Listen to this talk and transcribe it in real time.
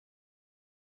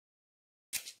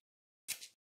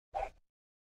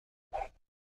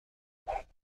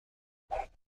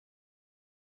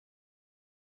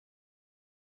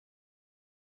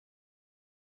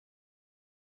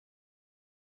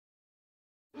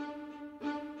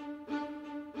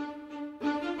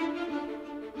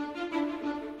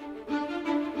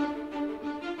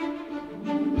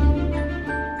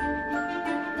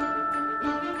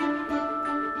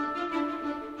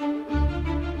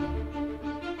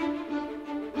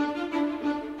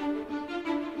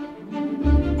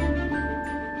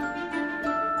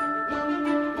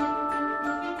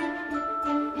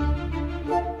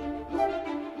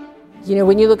You know,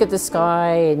 when you look at the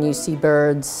sky and you see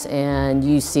birds and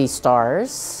you see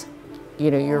stars,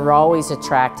 you know, you're always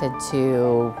attracted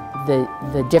to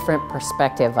the different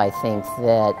perspective, I think,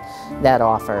 that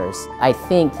offers. I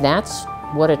think that's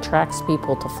what attracts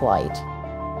people to flight.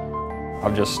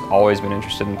 I've just always been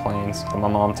interested in planes. My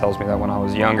mom tells me that when I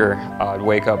was younger, I'd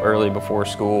wake up early before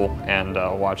school and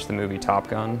watch the movie Top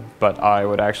Gun, but I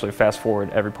would actually fast forward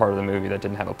every part of the movie that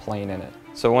didn't have a plane in it.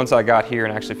 So once I got here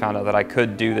and actually found out that I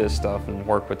could do this stuff and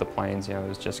work with the planes, you know, it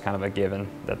was just kind of a given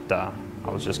that I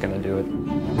was just going to do it.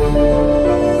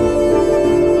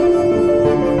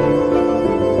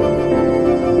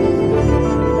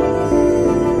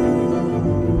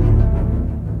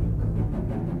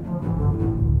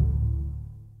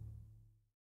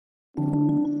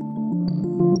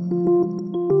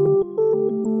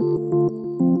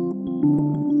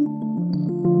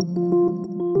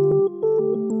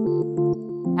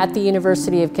 At the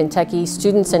University of Kentucky,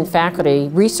 students and faculty,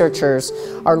 researchers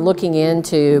are looking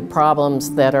into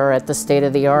problems that are at the state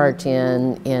of the art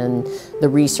in the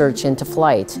research into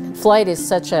flight. Flight is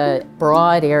such a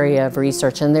broad area of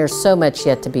research and there's so much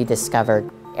yet to be discovered.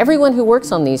 Everyone who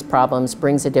works on these problems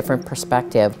brings a different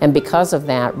perspective, and because of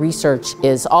that, research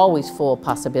is always full of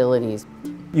possibilities.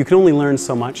 You can only learn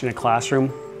so much in a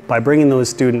classroom. By bringing those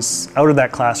students out of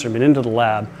that classroom and into the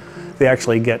lab, they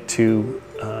actually get to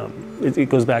it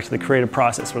goes back to the creative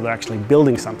process where they're actually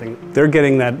building something. They're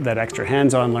getting that extra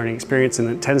hands-on learning experience, and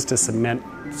it tends to cement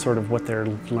sort of what they're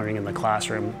learning in the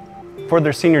classroom. For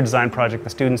their senior design project,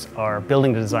 the students are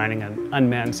building and designing an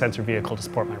unmanned sensor vehicle to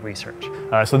support my research.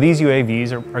 So these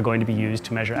UAVs are going to be used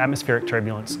to measure atmospheric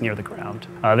turbulence near the ground.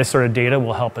 This sort of data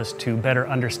will help us to better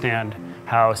understand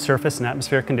how surface and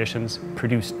atmospheric conditions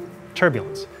produce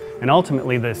turbulence. And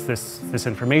ultimately, this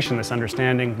information, this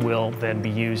understanding will then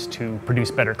be used to produce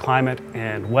better climate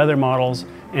and weather models,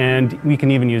 and we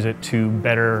can even use it to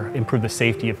better improve the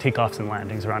safety of takeoffs and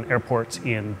landings around airports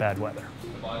in bad weather.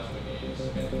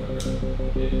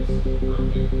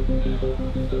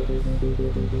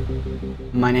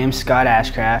 My name's Scott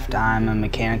Ashcraft. I'm a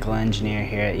mechanical engineer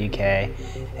here at UK,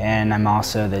 and I'm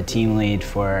also the team lead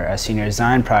for a senior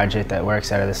design project that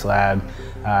works out of this lab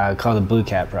called the Blue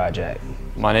Cat Project.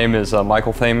 My name is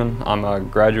Michael Siegler. I'm a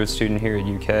graduate student here at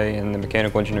UK in the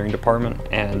Mechanical Engineering Department,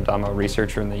 and I'm a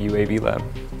researcher in the UAV lab.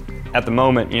 At the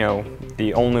moment, you know,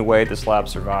 the only way this lab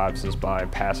survives is by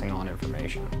passing on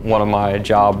information. One of my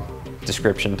job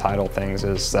description title things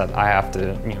is that I have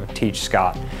to, you know, teach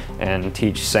Scott and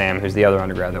teach Sam, who's the other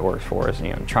undergrad that works for us,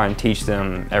 you know, try and teach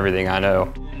them everything I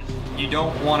know. You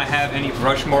don't want to have any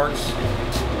brush marks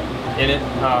in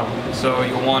it, so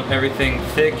you'll want everything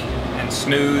thick and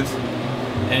smooth.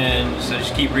 And so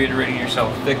just keep reiterating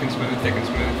yourself, thick and smooth, thick and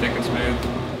smooth, thick and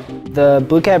smooth. The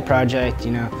Blue Cat Project,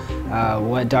 you know,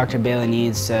 what Dr. Bailey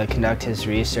needs to conduct his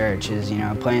research is, you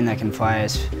know, a plane that can fly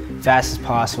as fast as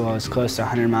possible, as close to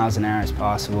 100 miles an hour as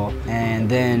possible, and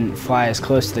then fly as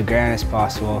close to the ground as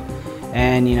possible.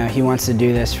 And, you know, he wants to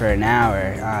do this for an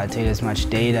hour, take as much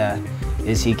data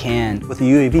as he can. With the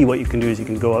UAV, what you can do is you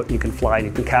can go out, you can fly,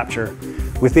 you can capture,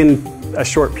 within a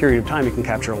short period of time, you can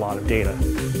capture a lot of data.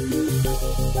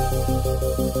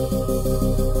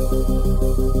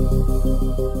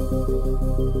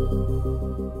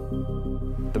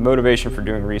 The motivation for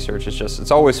doing research is just, it's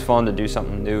always fun to do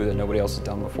something new that nobody else has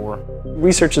done before.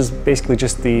 Research is basically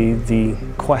just the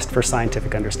quest for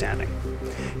scientific understanding.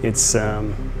 It's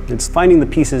finding the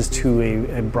pieces to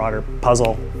a broader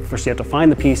puzzle. First you have to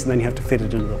find the piece, and then you have to fit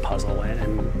it into the puzzle.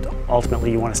 And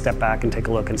ultimately you want to step back and take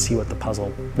a look and see what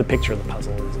the picture of the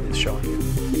puzzle is showing you.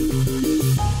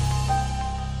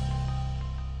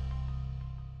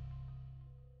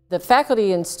 The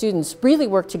faculty and students really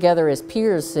work together as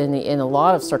peers in a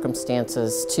lot of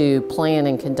circumstances to plan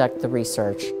and conduct the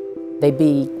research. They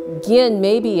begin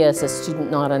maybe as a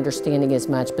student not understanding as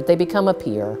much, but they become a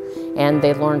peer and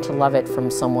they learn to love it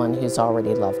from someone who's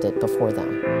already loved it before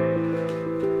them.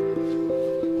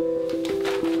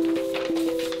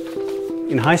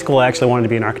 In high school, I actually wanted to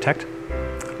be an architect.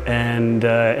 And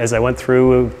as I went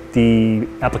through the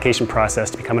application process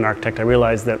to become an architect, I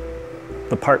realized that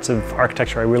the parts of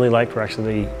architecture I really liked were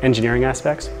actually the engineering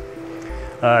aspects.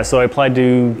 So I applied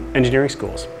to engineering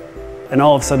schools. And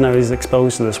all of a sudden I was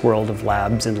exposed to this world of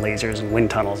labs and lasers and wind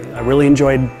tunnels. I really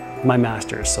enjoyed my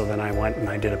master's, so then I went and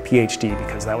I did a PhD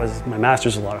because my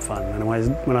master's was a lot of fun. And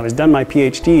when I was done my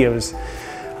PhD, I was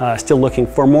still looking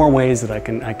for more ways that I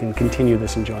can continue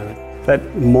this enjoyment. That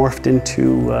morphed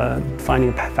into finding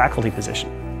a faculty position.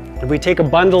 If we take a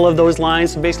bundle of those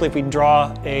lines, so basically if we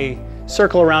draw a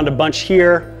circle around a bunch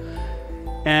here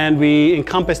and we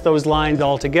encompass those lines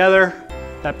all together,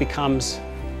 that becomes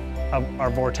our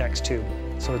vortex tube.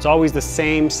 So it's always the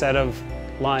same set of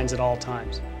lines at all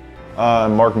times.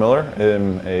 I'm Mark Miller.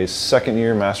 I'm a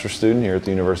second-year master's student here at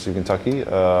the University of Kentucky.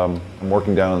 I'm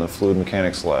working down in the fluid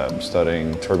mechanics lab,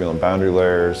 studying turbulent boundary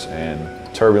layers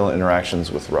and turbulent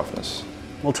interactions with roughness.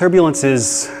 Well, turbulence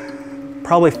is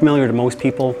probably familiar to most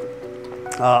people,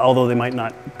 although they might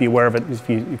not be aware of it.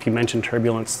 If you mention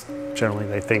turbulence, generally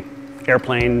they think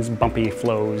airplanes, bumpy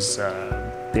flows,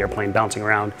 the airplane bouncing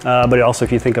around. But also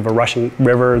if you think of a rushing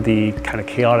river, the kind of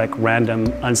chaotic, random,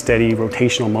 unsteady,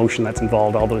 rotational motion that's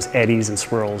involved, all those eddies and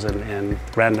swirls and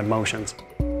random motions.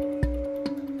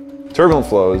 Turbulent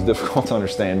flow is difficult to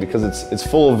understand because it's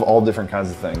full of all different kinds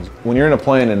of things. When you're in a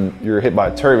plane and you're hit by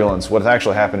turbulence, what's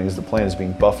actually happening is the plane is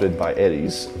being buffeted by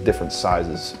eddies of different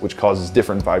sizes, which causes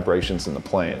different vibrations in the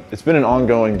plane. It's been an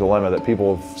ongoing dilemma that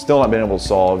people have still not been able to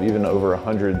solve even over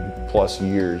 100+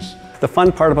 years. The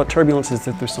fun part about turbulence is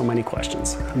that there's so many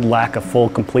questions. Lack of full,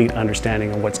 complete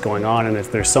understanding of what's going on, and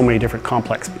there's so many different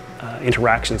complex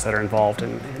interactions that are involved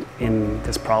in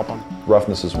this problem.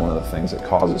 Roughness is one of the things that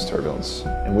causes turbulence.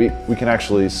 And we can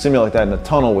actually simulate that in a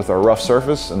tunnel with our rough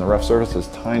surface, and the rough surface has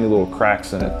tiny little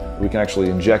cracks in it. We can actually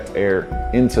inject air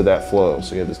into that flow.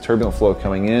 So you have this turbulent flow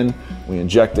coming in, we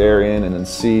inject air in, and then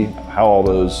see how all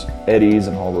those eddies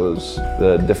and all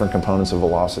the different components of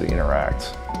velocity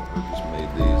interact. Just made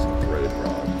these in threaded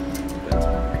rod, bent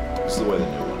them. This is the way the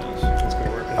new one is. It's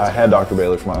gonna work. I had Dr.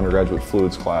 Bailey for my undergraduate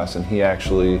fluids class, and he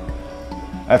actually,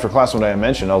 after class one day I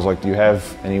mentioned, I was like, do you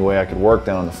have any way I could work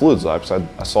down in the fluids lab? Because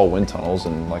I saw wind tunnels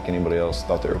and like anybody else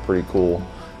thought they were pretty cool.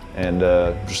 And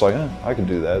just like, I could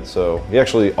do that. So he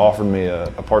actually offered me a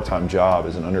part-time job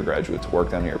as an undergraduate to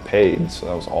work down here paid, so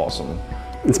that was awesome.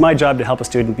 It's my job to help a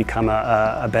student become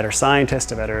a better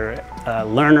scientist, a better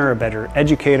learner, a better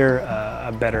educator,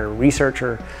 a better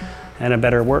researcher, and a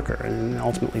better worker, and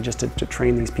ultimately just to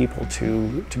train these people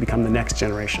to become the next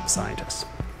generation of scientists.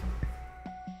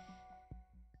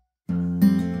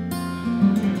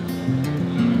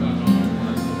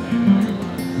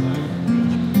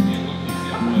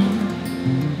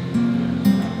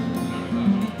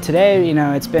 Today, you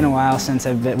know, it's been a while since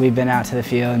we've been out to the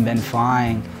field and been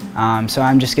flying. So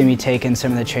I'm just going to be taking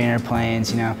some of the trainer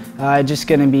planes, you know, just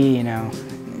going to be, you know,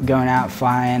 going out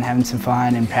flying, having some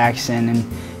fun and practicing. And,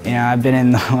 you know, I've been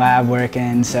in the lab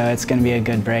working, so it's going to be a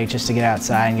good break just to get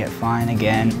outside and get flying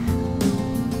again.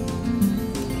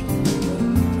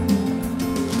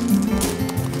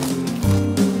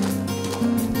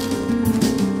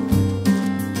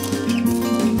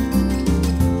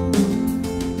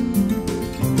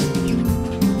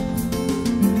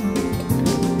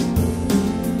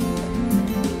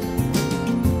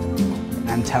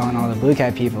 Telling all the Blue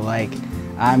Cat people, like,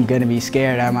 I'm gonna be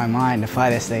scared out of my mind to fly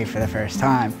this thing for the first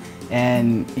time.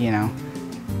 And, you know,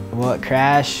 will it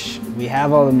crash? We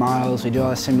have all the models, we do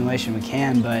all the simulation we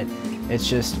can, but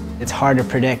it's hard to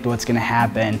predict what's gonna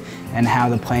happen and how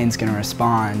the plane's gonna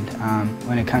respond.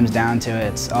 When it comes down to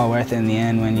it, it's all worth it in the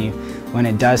end when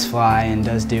it does fly and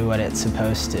does do what it's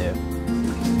supposed to.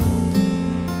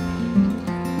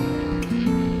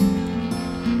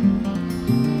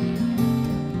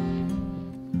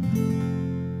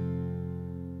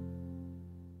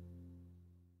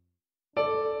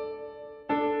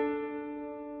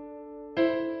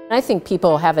 I think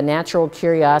people have a natural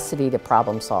curiosity to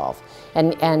problem solve.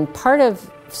 And part of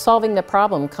solving the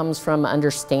problem comes from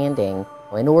understanding.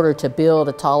 In order to build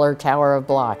a taller tower of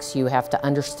blocks, you have to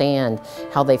understand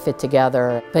how they fit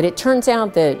together. But it turns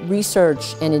out that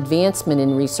research and advancement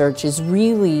in research is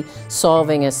really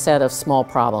solving a set of small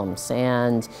problems.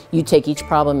 And you take each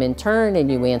problem in turn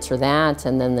and you answer that,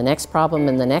 and then the next problem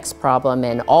and the next problem,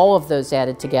 and all of those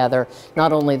added together,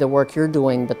 not only the work you're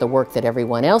doing, but the work that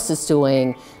everyone else is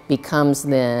doing, becomes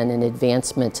then an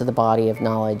advancement to the body of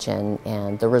knowledge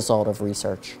and the result of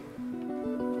research.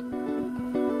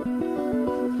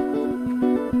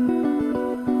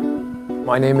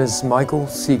 My name is Michael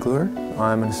Siegler.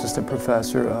 I'm an assistant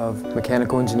professor of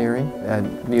mechanical engineering at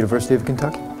the University of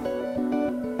Kentucky.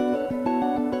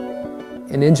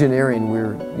 In engineering,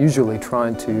 we're usually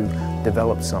trying to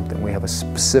develop something. We have a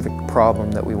specific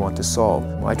problem that we want to solve.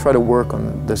 I try to work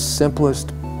on the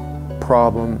simplest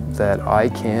problem that I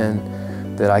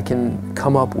can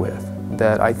come up with,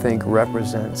 that I think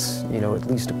represents, you know, at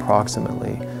least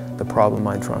approximately the problem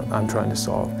I'm trying to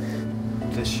solve.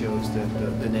 This shows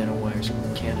that the nanowires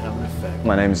can have an effect.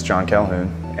 My name is John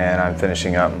Calhoun, and I'm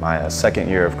finishing up my second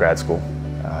year of grad school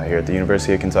here at the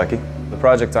University of Kentucky. The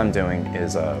project I'm doing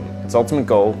is, its ultimate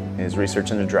goal is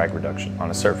research into drag reduction on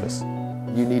a surface.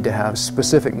 You need to have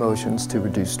specific motions to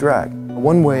reduce drag.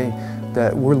 One way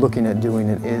that we're looking at doing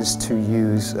it is to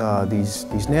use these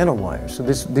nanowires. So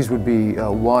these would be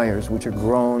wires which are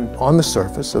grown on the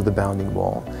surface of the bounding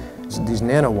ball. So these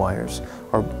nanowires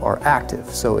are active,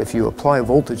 so if you apply a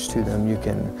voltage to them, you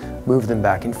can move them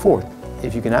back and forth.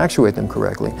 If you can actuate them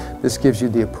correctly, this gives you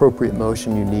the appropriate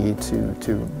motion you need to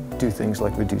do things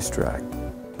like reduce drag.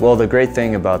 Well, the great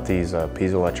thing about these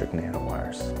piezoelectric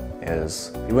nanowires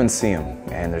is you wouldn't see them,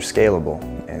 and they're scalable,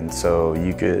 and so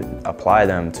you could apply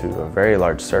them to a very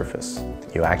large surface.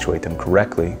 You actuate them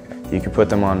correctly, you could put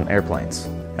them on airplanes,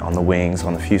 on the wings,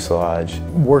 on the fuselage.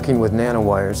 Working with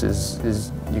nanowires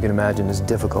is you can imagine, is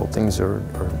difficult. Things are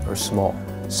small.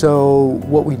 So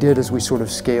what we did is we sort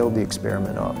of scaled the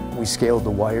experiment up. We scaled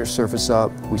the wire surface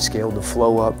up, we scaled the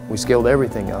flow up, we scaled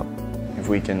everything up. If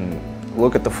we can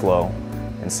look at the flow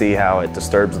and see how it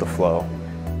disturbs the flow,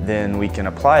 then we can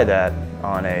apply that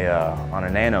on a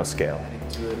nano scale.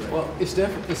 Well, it's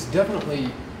definitely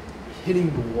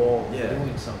hitting the wall,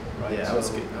 doing something, right? Yeah, so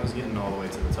I was getting all the way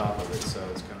to the top of it, so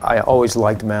it's kind of... I always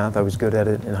liked math. I was good at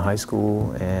it in high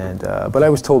school, and but I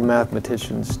was told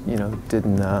mathematicians,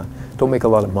 don't make a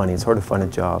lot of money. It's hard to find a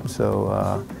job.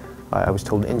 So I was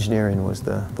told engineering was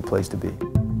the place to be.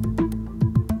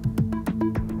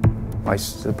 I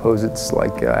suppose it's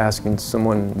like asking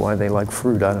someone why they like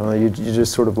fruit. I don't know. You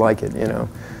just sort of like it,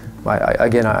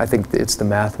 Again, I think it's the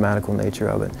mathematical nature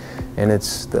of it, and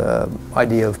it's the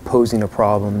idea of posing a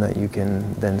problem that you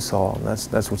can then solve.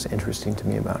 That's what's interesting to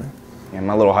me about it. In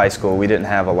my little high school, we didn't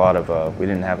have a lot of, we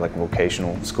didn't have like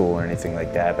vocational school or anything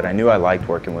like that, but I knew I liked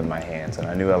working with my hands, and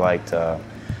I knew I liked,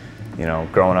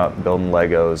 growing up building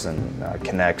Legos and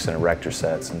connects and erector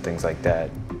sets and things like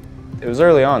that. It was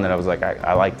early on that I was like,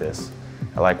 I like this.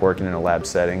 I like working in a lab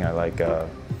setting. I like,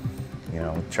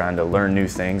 trying to learn new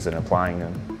things and applying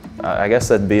them. I guess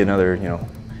that'd be another,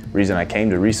 reason I came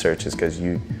to research, is because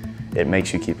it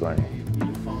makes you keep learning.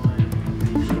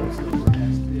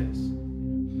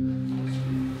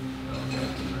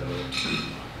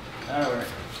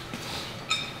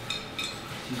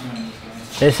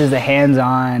 This is the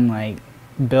hands-on, like,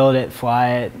 build it, fly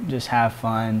it, just have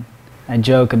fun. I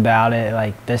joke about it,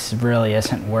 like, this really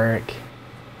isn't work.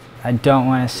 I don't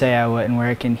want to say I wouldn't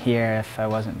work in here if I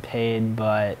wasn't paid,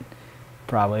 but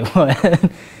probably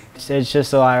would. It's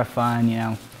just a lot of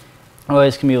fun,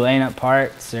 Always can be laying up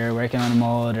parts or working on a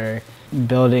mold or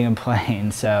building a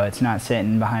plane, so it's not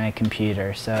sitting behind a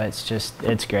computer, so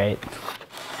it's great.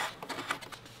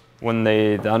 When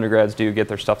the undergrads do get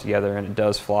their stuff together and it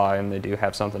does fly and they do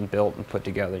have something built and put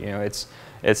together, it's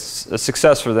a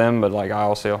success for them, but like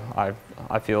I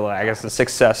feel like, I guess, the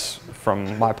success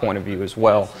from my point of view as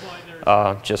well,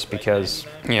 just because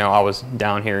I was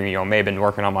down here, may have been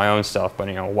working on my own stuff, but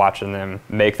watching them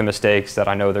make the mistakes that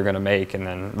I know they're going to make and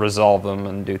then resolve them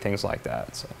and do things like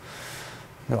that. So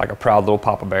they're like a proud little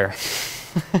Papa Bear.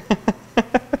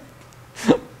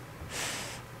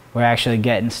 We're actually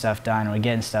getting stuff done, we're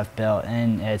getting stuff built,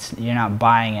 and you're not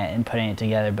buying it and putting it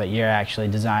together, but you're actually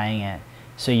designing it.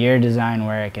 So your design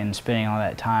work and spending all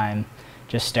that time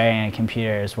just staring at a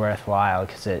computer is worthwhile,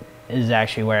 because it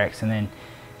actually works, and then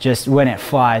just when it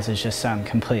flies, it's just something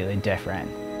completely different.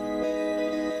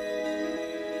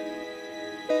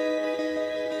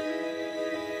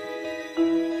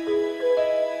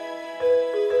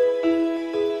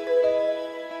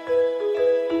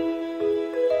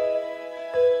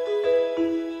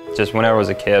 Just whenever I was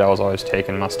a kid, I was always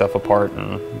taking my stuff apart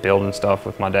and building stuff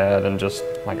with my dad, and just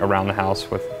like around the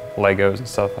house with Legos and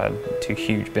stuff. I had 2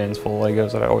 huge bins full of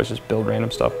Legos that I always just build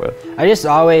random stuff with. I just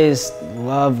always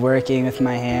love working with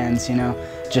my hands,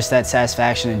 just that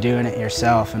satisfaction of doing it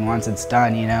yourself, and once it's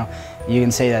done, you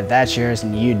can say that that's yours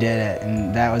and you did it,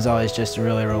 and that was always just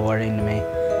really rewarding to me.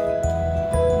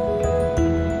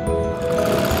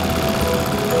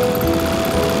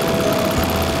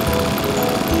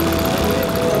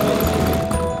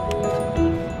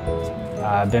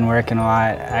 I've been working a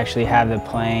lot. I actually have the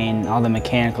plane, all the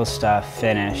mechanical stuff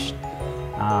finished.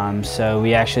 So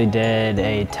we actually did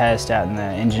a test out in the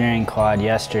engineering quad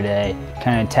yesterday,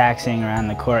 kind of taxiing around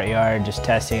the courtyard, just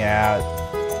testing it out.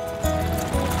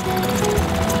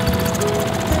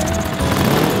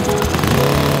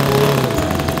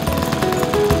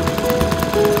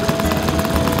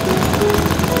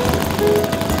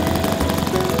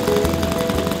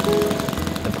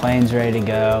 The plane's ready to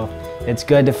go. It's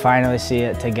good to finally see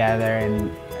it together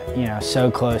and, so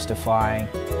close to flying.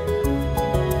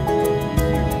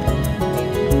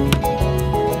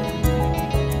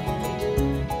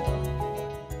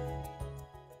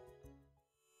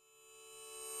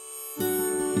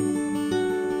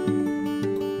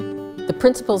 The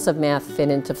principles of math fit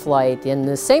into flight in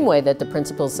the same way that the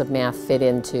principles of math fit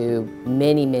into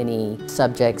many, many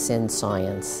subjects in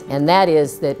science. And that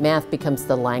is that math becomes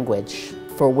the language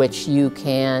for which you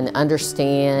can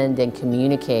understand and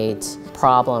communicate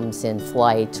problems in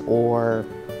flight or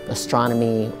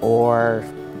astronomy or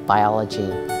biology.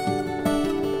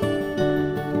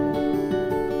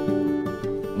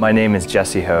 My name is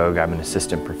Jesse Hoagg. I'm an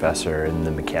assistant professor in the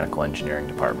mechanical engineering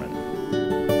department.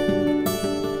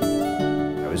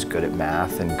 I was good at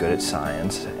math and good at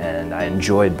science, and I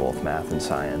enjoyed both math and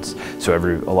science. So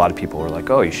a lot of people were like,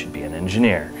 oh, you should be an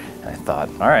engineer. And I thought,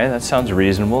 all right, that sounds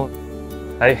reasonable.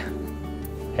 Hey,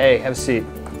 have a seat.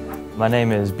 My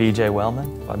name is B.J.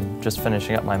 Wellman. I'm just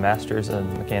finishing up my master's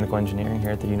in mechanical engineering here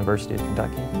at the University of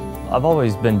Kentucky. I've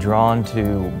always been drawn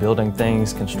to building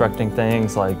things, constructing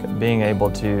things, like being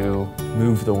able to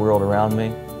move the world around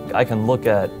me. I can look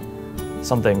at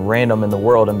something random in the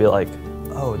world and be like,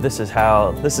 oh, this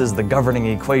is the governing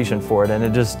equation for it, and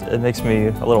it makes me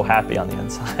a little happy on the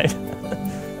inside.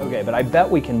 Okay, but I bet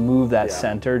we can move that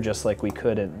center just like we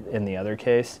could in the other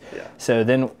case. Yeah.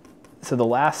 So the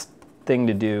last thing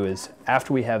to do is,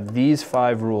 after we have these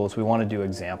 5 rules, we want to do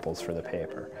examples for the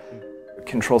paper.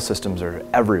 Control systems are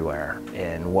everywhere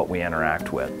in what we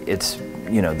interact with. It's,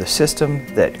 the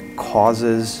system that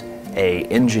causes an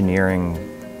engineering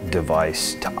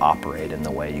device to operate in the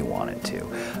way you want it to.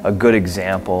 A good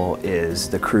example is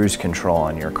the cruise control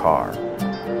on your car.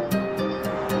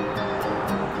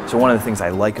 So one of the things I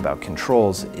like about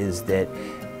controls is that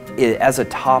as a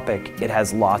topic, it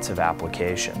has lots of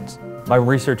applications. My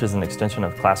research is an extension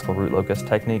of classical root locus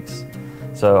techniques.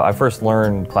 So I first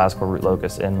learned classical root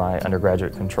locus in my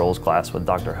undergraduate controls class with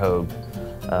Dr. Hoagg.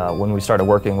 When we started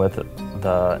working with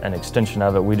an extension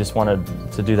of it, we just wanted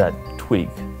to do that tweak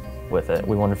with it.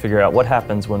 We wanted to figure out what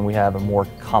happens when we have a more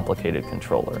complicated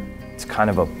controller. It's kind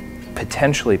of a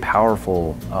potentially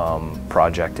powerful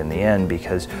project in the end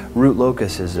because root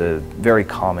locus is a very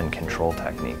common control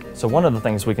technique. So one of the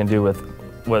things we can do with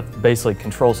basically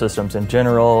control systems in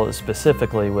general,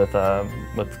 specifically with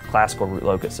classical root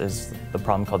locus, is the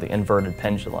problem called the inverted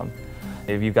pendulum.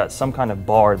 If you've got some kind of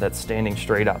bar that's standing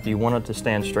straight up, you want it to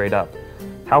stand straight up,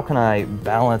 how can I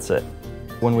balance it?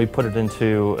 When we put it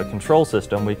into a control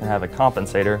system, we can have a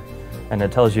compensator, and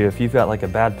it tells you if you've got like a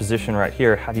bad position right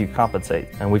here, how do you compensate?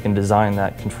 And we can design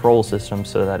that control system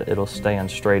so that it'll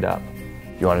stand straight up.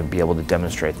 You want to be able to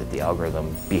demonstrate that the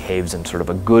algorithm behaves in sort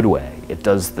of a good way. It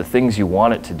does the things you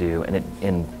want it to do,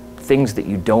 and things that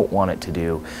you don't want it to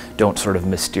do don't sort of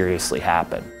mysteriously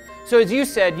happen. So as you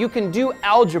said, you can do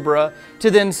algebra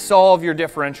to then solve your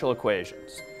differential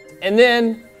equations. And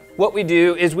then what we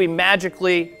do is we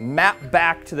magically map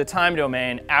back to the time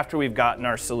domain after we've gotten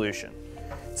our solution.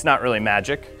 It's not really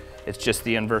magic, it's just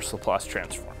the inverse Laplace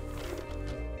transform.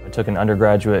 I took an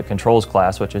undergraduate controls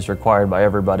class, which is required by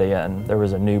everybody, and there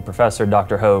was a new professor,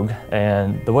 Dr. Hoagg,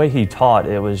 and the way he taught,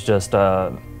 it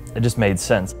just made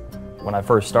sense. When I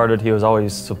first started, he was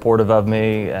always supportive of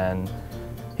me, and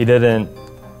he didn't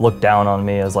look down on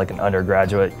me as like an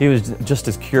undergraduate. He was just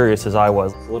as curious as I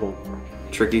was. It's a little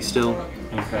tricky still.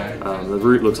 Okay. The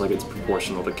root looks like it's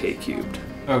proportional to k cubed.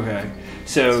 Okay.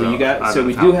 So we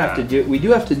do have to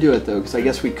do it though, because I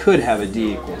guess we could have a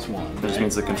d equals 1. That just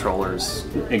means the controller's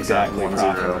exactly 1,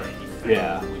 0.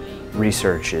 Yeah.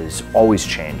 Research is always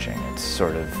changing. It's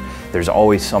sort of, there's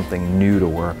always something new to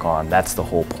work on. That's the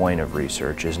whole point of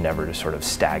research, is never to sort of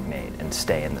stagnate and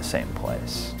stay in the same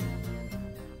place.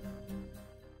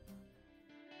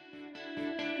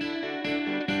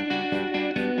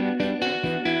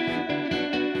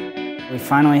 We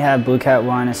finally have Blue Cat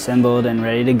 1 assembled and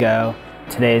ready to go.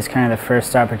 Today is kind of the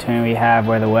first opportunity we have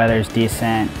where the weather's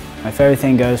decent. If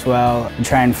everything goes well, we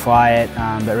try and fly it,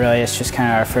 but really it's just kind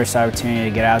of our first opportunity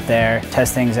to get out there,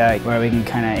 test things out where we can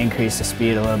kind of increase the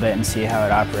speed a little bit and see how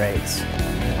it operates.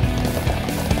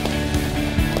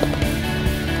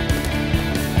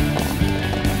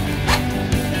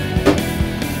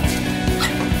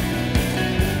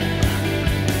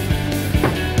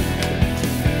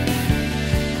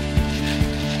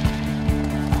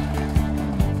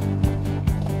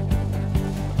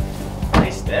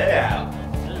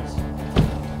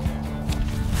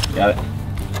 Got it?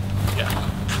 Yeah.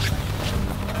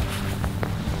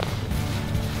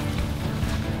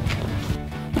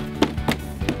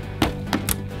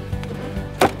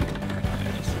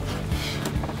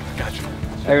 Gotcha.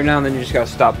 Every now and then you just gotta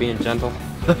stop being gentle.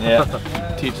 Yeah.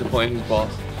 Teach the plane who's boss.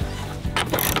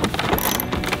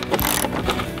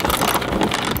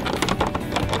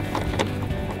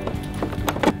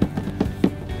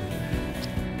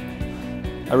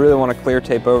 I really want to clear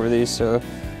tape over these so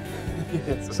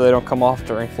so they don't come off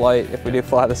during flight if we do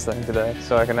fly this thing today.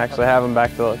 So I can actually have them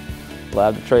back to the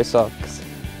lab to trace up, 'cause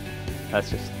that's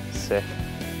just sick.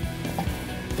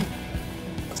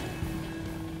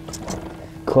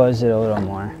 Close it a little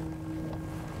more.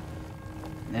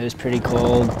 It was pretty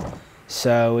cold,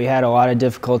 so we had a lot of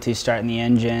difficulty starting the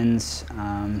engines.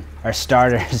 Our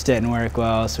starters didn't work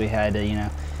well, so we had to,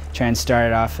 try and start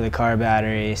it off with the car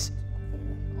batteries.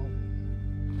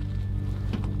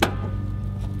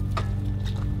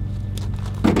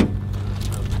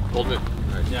 Hold it.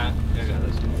 Right. Yeah, I got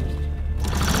this.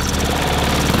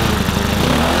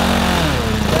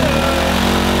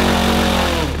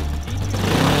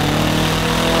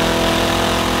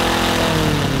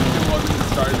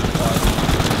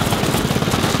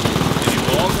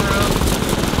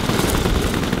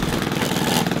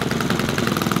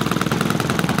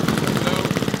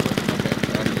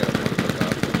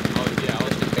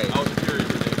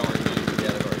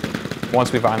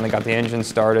 Once we finally got the engine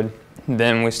started,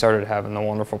 then we started having the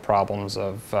wonderful problems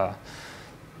of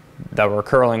that were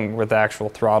occurring with the actual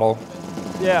throttle.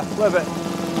 Yeah, flip it.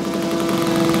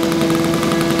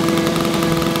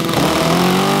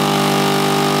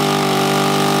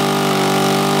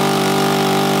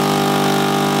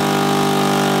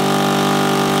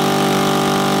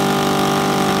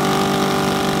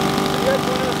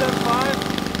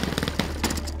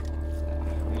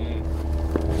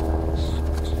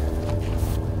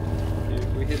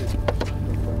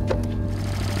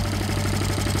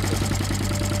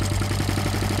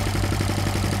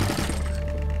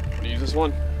 This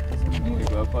one?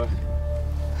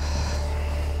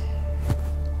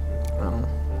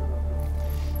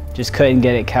 Just couldn't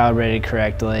get it calibrated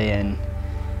correctly, and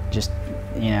just,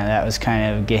 that was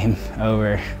kind of game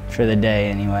over for the day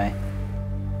anyway.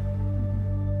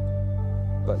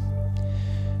 But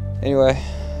anyway,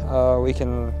 we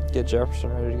can get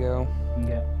Jefferson ready to go.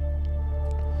 Okay.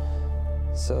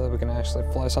 So that we can actually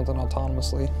fly something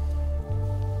autonomously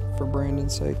for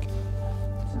Brandon's sake.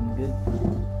 Sounds good.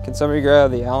 Can somebody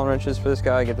grab the Allen wrenches for this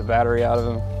guy, get the battery out of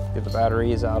him, get the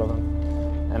batteries out of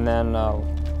him, and then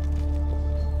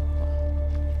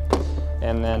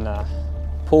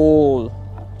pull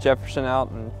Jefferson out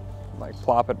and like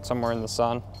plop it somewhere in the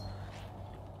sun.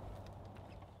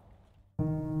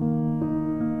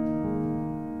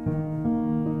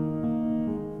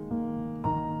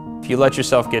 If you let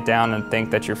yourself get down and think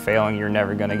that you're failing, you're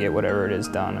never going to get whatever it is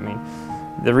done. I mean,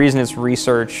 the reason it's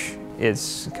research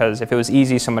is because if it was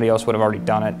easy, somebody else would have already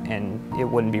done it and it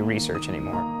wouldn't be research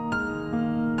anymore.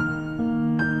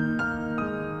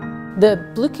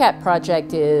 The Blue Cat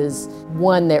project is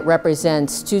one that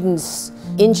represents students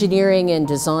engineering and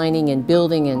designing and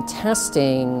building and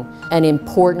testing an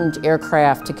important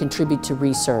aircraft to contribute to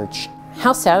research.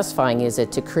 How satisfying is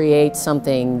it to create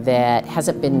something that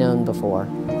hasn't been known before?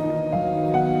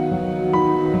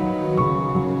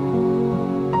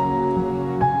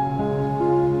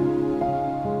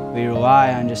 We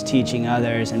rely on just teaching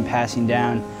others and passing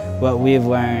down what we've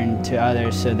learned to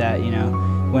others so that,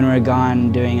 when we're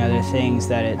gone doing other things,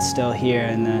 that it's still here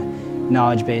and the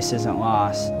knowledge base isn't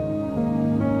lost.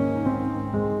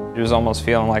 It was almost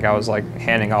feeling like I was like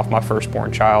handing off my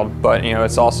firstborn child, but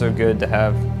it's also good to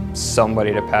have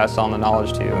somebody to pass on the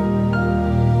knowledge to.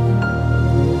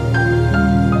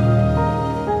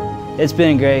 It's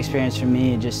been a great experience for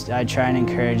me. I try and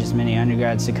encourage as many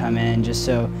undergrads to come in just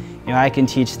so I can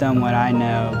teach them what I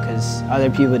know, because other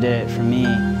people did it for me,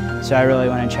 so I really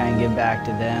want to try and give back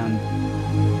to them.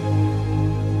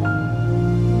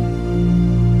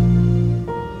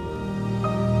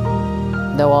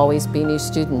 There'll always be new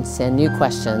students and new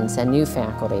questions and new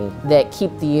faculty that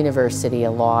keep the university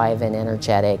alive and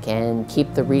energetic and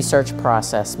keep the research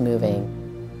process moving.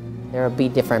 There will be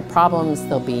different problems,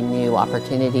 there'll be new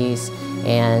opportunities,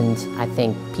 and I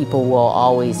think people will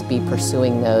always be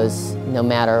pursuing those no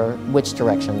matter which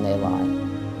direction they lie.